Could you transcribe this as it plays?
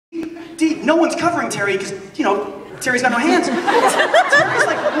no one's covering Terry because, you know, Terry's got no hands. Terry's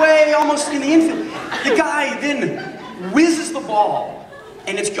like way almost in the infield. The guy then whizzes the ball,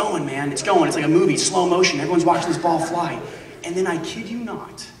 and it's going, man, it's going. It's like a movie, slow motion. Everyone's watching this ball fly. And then, I kid you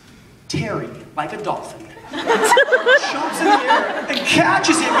not, Terry, like a dolphin, jumps in the air and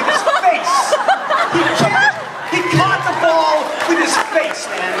catches it with his face. He caught the ball with his face,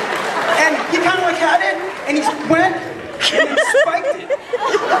 man. And he kind of like had it, and he went and then spiked it.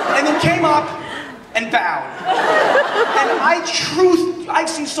 And then came up and bowed. And I've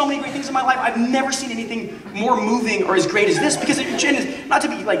seen so many great things in my life. I've never seen anything more moving or as great as this, because it, not to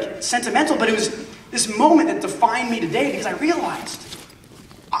be like sentimental, but it was this moment that defined me today, because I realized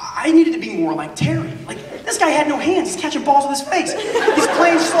I needed to be more like Terry. Like, this guy had no hands. He's catching balls with his face. He's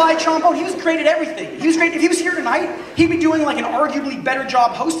playing slide trombone. He was great at everything. He was great. If he was here tonight, he'd be doing like an arguably better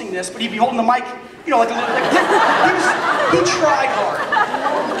job hosting this, but he'd be holding the mic, you know, like a little, he tried hard.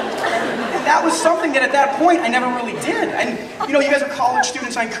 And that was something that at that point I never really did. And, you know, you guys are college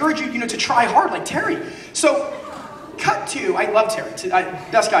students. I encourage you, you know, to try hard like Terry. So, cut to, I love Terry.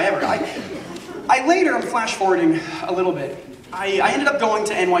 Best guy ever. I later, I'm flash forwarding a little bit. I ended up going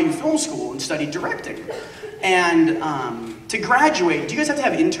to NYU Film School and studied directing. And to graduate, do you guys have to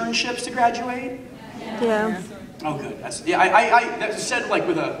have internships to graduate? Yeah. Oh, good. That was said like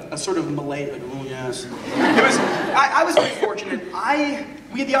with a sort of Malay, like, oh yes. I was very fortunate.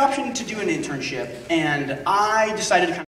 We had the option to do an internship, and I decided to kind of